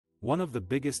One of the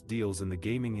biggest deals in the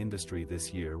gaming industry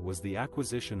this year was the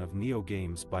acquisition of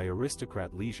NeoGames by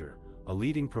Aristocrat Leisure, a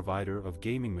leading provider of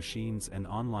gaming machines and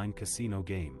online casino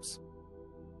games.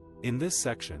 In this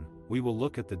section, we will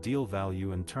look at the deal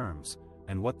value and terms,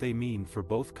 and what they mean for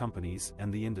both companies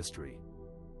and the industry.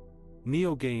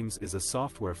 NeoGames is a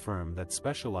software firm that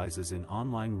specializes in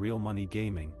online real money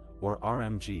gaming, or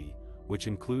RMG, which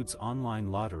includes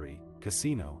online lottery,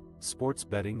 casino, sports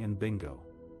betting and bingo.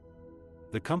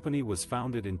 The company was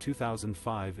founded in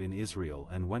 2005 in Israel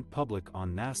and went public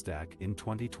on Nasdaq in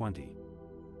 2020.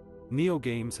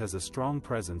 NeoGames has a strong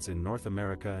presence in North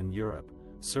America and Europe,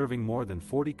 serving more than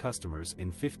 40 customers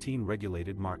in 15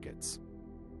 regulated markets.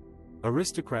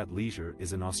 Aristocrat Leisure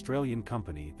is an Australian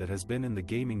company that has been in the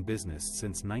gaming business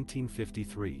since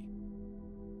 1953.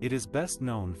 It is best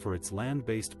known for its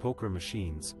land-based poker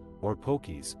machines, or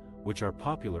pokies, which are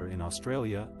popular in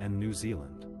Australia and New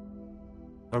Zealand.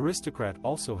 Aristocrat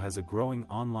also has a growing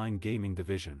online gaming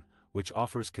division, which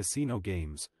offers casino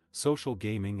games, social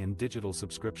gaming and digital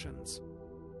subscriptions.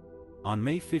 On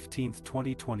May 15,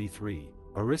 2023,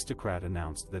 Aristocrat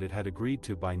announced that it had agreed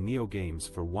to buy NeoGames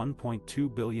for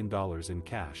 $1.2 billion in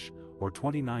cash, or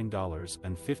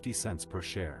 $29.50 per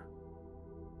share.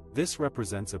 This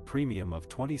represents a premium of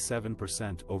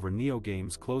 27% over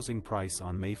NeoGames' closing price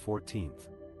on May 14.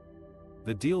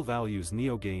 The deal values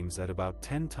NeoGames at about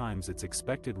 10 times its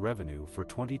expected revenue for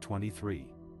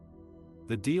 2023.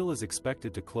 The deal is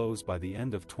expected to close by the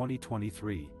end of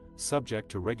 2023, subject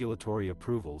to regulatory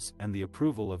approvals and the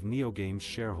approval of NeoGames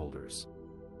shareholders.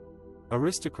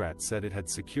 Aristocrat said it had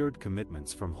secured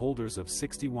commitments from holders of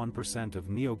 61% of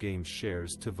NeoGames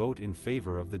shares to vote in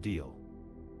favor of the deal.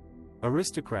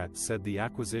 Aristocrat said the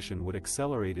acquisition would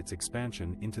accelerate its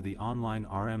expansion into the online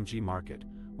RMG market,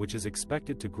 which is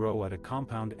expected to grow at a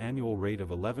compound annual rate of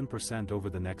 11% over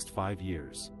the next 5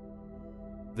 years.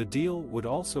 The deal would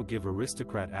also give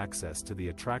Aristocrat access to the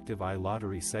attractive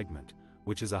iLottery segment,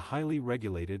 which is a highly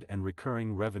regulated and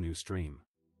recurring revenue stream.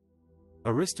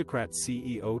 Aristocrat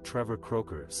CEO Trevor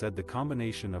Croker said the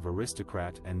combination of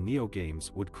Aristocrat and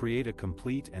NeoGames would create a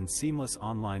complete and seamless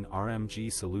online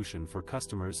RMG solution for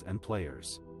customers and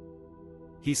players.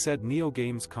 He said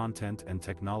NeoGames' content and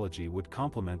technology would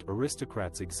complement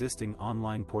Aristocrat's existing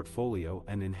online portfolio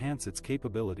and enhance its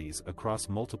capabilities across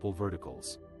multiple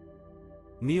verticals.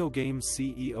 NeoGames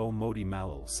CEO Moti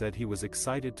Malal said he was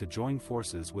excited to join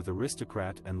forces with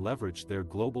Aristocrat and leverage their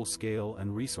global scale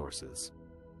and resources.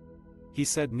 He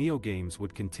said NeoGames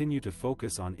would continue to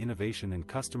focus on innovation and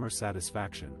customer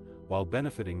satisfaction, while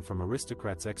benefiting from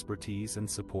Aristocrat's expertise and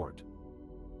support.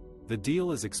 The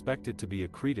deal is expected to be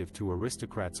accretive to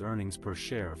Aristocrat's earnings per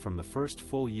share from the first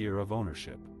full year of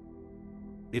ownership.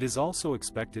 It is also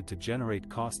expected to generate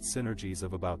cost synergies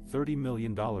of about $30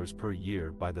 million per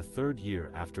year by the third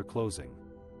year after closing.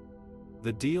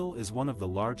 The deal is one of the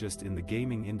largest in the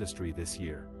gaming industry this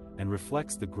year, and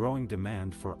reflects the growing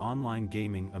demand for online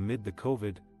gaming amid the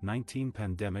COVID-19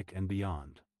 pandemic and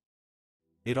beyond.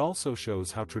 It also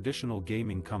shows how traditional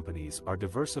gaming companies are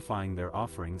diversifying their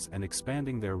offerings and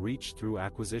expanding their reach through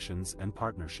acquisitions and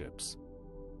partnerships.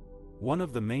 One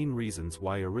of the main reasons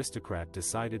why Aristocrat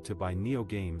decided to buy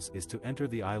NeoGames is to enter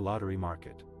the iLottery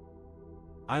market.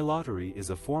 iLottery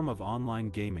is a form of online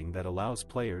gaming that allows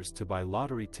players to buy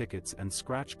lottery tickets and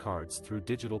scratch cards through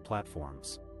digital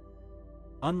platforms.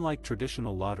 Unlike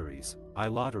traditional lotteries,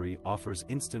 iLottery offers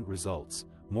instant results,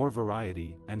 more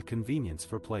variety, and convenience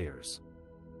for players.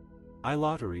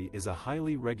 iLottery is a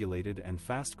highly regulated and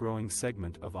fast-growing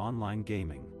segment of online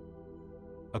gaming.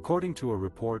 According to a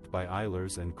report by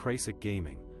Eilers and Krasik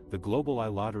Gaming, the global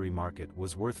iLottery market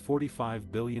was worth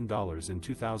 $45 billion in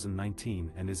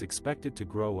 2019 and is expected to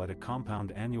grow at a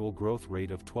compound annual growth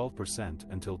rate of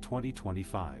 12% until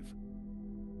 2025.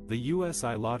 The US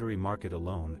iLottery market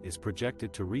alone is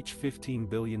projected to reach $15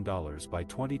 billion by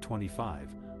 2025,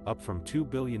 up from $2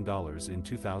 billion in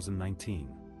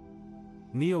 2019.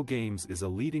 NeoGames is a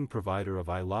leading provider of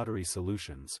iLottery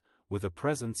solutions, with a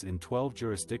presence in 12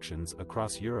 jurisdictions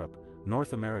across Europe,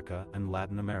 North America and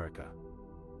Latin America.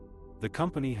 The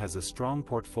company has a strong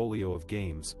portfolio of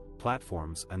games,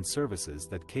 platforms and services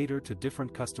that cater to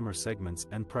different customer segments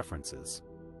and preferences.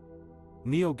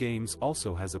 NeoGames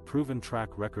also has a proven track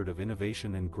record of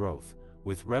innovation and growth,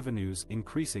 with revenues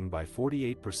increasing by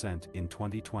 48% in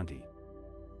 2020.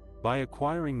 By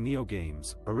acquiring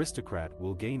NeoGames, Aristocrat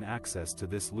will gain access to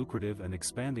this lucrative and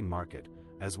expanding market,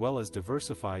 as well as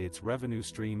diversify its revenue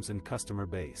streams and customer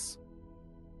base.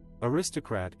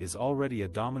 Aristocrat is already a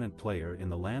dominant player in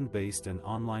the land-based and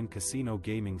online casino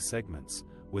gaming segments,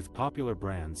 with popular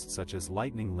brands such as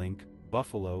Lightning Link,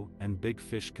 Buffalo, and Big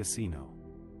Fish Casino.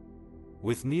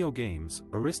 With NeoGames,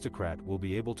 Aristocrat will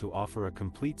be able to offer a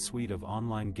complete suite of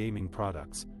online gaming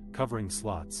products, covering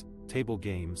slots, table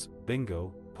games,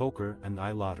 bingo, poker, and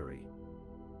iLottery.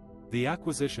 The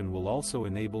acquisition will also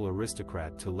enable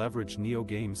Aristocrat to leverage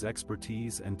NeoGames'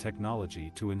 expertise and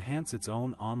technology to enhance its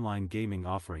own online gaming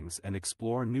offerings and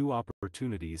explore new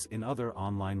opportunities in other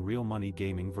online real money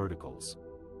gaming verticals.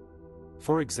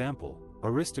 For example,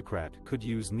 Aristocrat could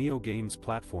use NeoGames'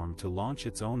 platform to launch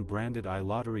its own branded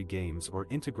iLottery games or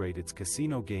integrate its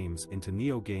casino games into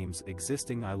NeoGames'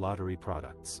 existing iLottery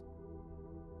products.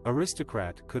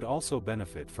 Aristocrat could also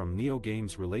benefit from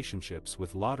NeoGames' relationships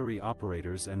with lottery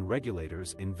operators and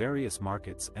regulators in various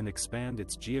markets and expand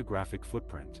its geographic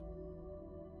footprint.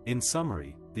 In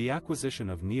summary, the acquisition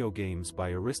of NeoGames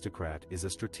by Aristocrat is a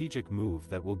strategic move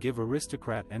that will give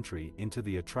Aristocrat entry into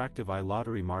the attractive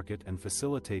iLottery market and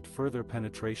facilitate further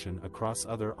penetration across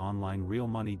other online real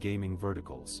money gaming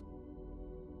verticals.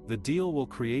 The deal will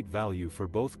create value for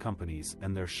both companies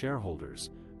and their shareholders,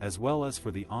 as well as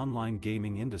for the online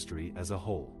gaming industry as a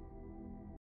whole.